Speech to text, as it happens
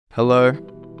Hello,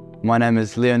 my name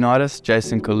is Leonidas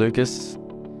Jason Kalukas.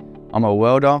 I'm a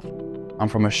welder. I'm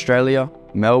from Australia,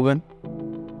 Melbourne,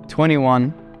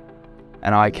 21,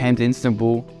 and I came to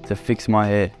Istanbul to fix my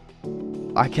hair.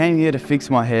 I came here to fix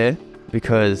my hair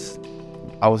because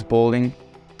I was balding,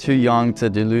 too young to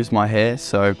lose my hair,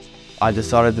 so I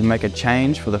decided to make a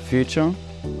change for the future.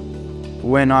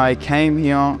 When I came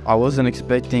here, I wasn't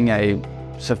expecting a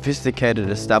sophisticated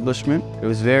establishment. It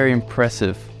was very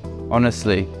impressive,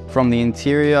 honestly. From the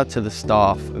interior to the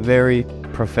staff, very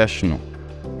professional.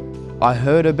 I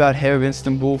heard about Hair of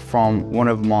Istanbul from one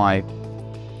of my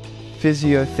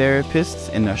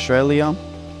physiotherapists in Australia.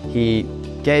 He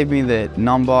gave me the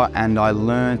number and I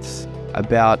learnt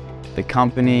about the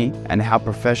company and how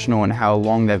professional and how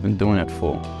long they've been doing it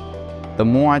for. The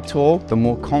more I talked, the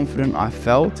more confident I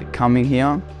felt coming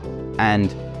here,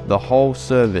 and the whole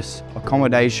service,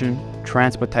 accommodation,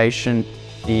 transportation,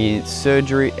 the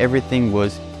surgery, everything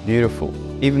was beautiful.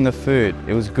 Even the food,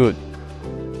 it was good.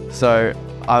 So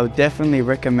I would definitely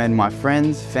recommend my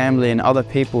friends, family and other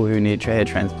people who need hair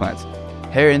transplants.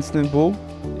 Hair in Istanbul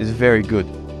is very good.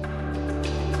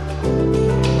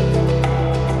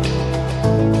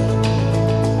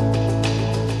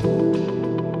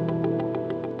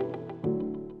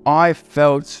 I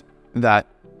felt that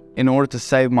in order to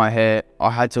save my hair, I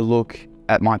had to look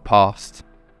at my past.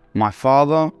 My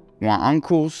father, my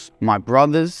uncles, my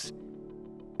brothers,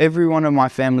 everyone in my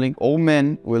family, all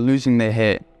men, were losing their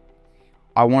hair.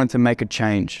 I wanted to make a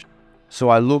change. So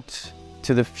I looked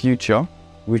to the future,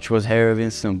 which was Hair of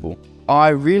Istanbul. I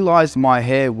realized my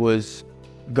hair was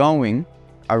going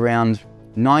around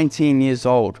 19 years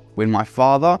old when my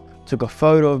father took a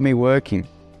photo of me working.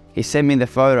 He sent me the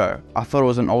photo. I thought it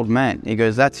was an old man. He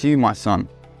goes, "That's you, my son."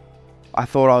 I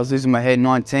thought I was losing my hair at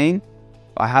 19.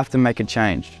 I have to make a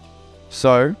change.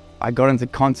 So I got into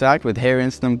contact with Hair in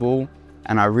Istanbul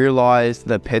and I realized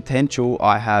the potential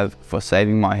I have for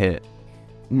saving my hair.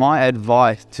 My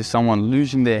advice to someone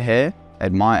losing their hair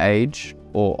at my age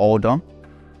or older: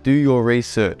 do your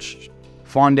research.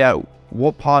 Find out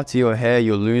what parts of your hair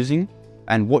you're losing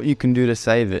and what you can do to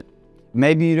save it.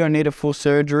 Maybe you don't need a full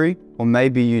surgery, or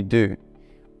maybe you do.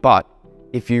 But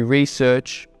if you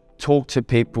research, talk to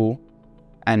people,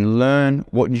 and learn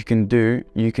what you can do,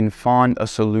 you can find a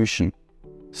solution.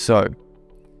 So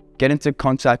get into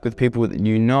contact with people that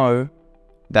you know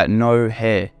that know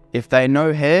hair. If they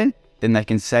know hair, then they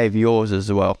can save yours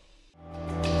as well.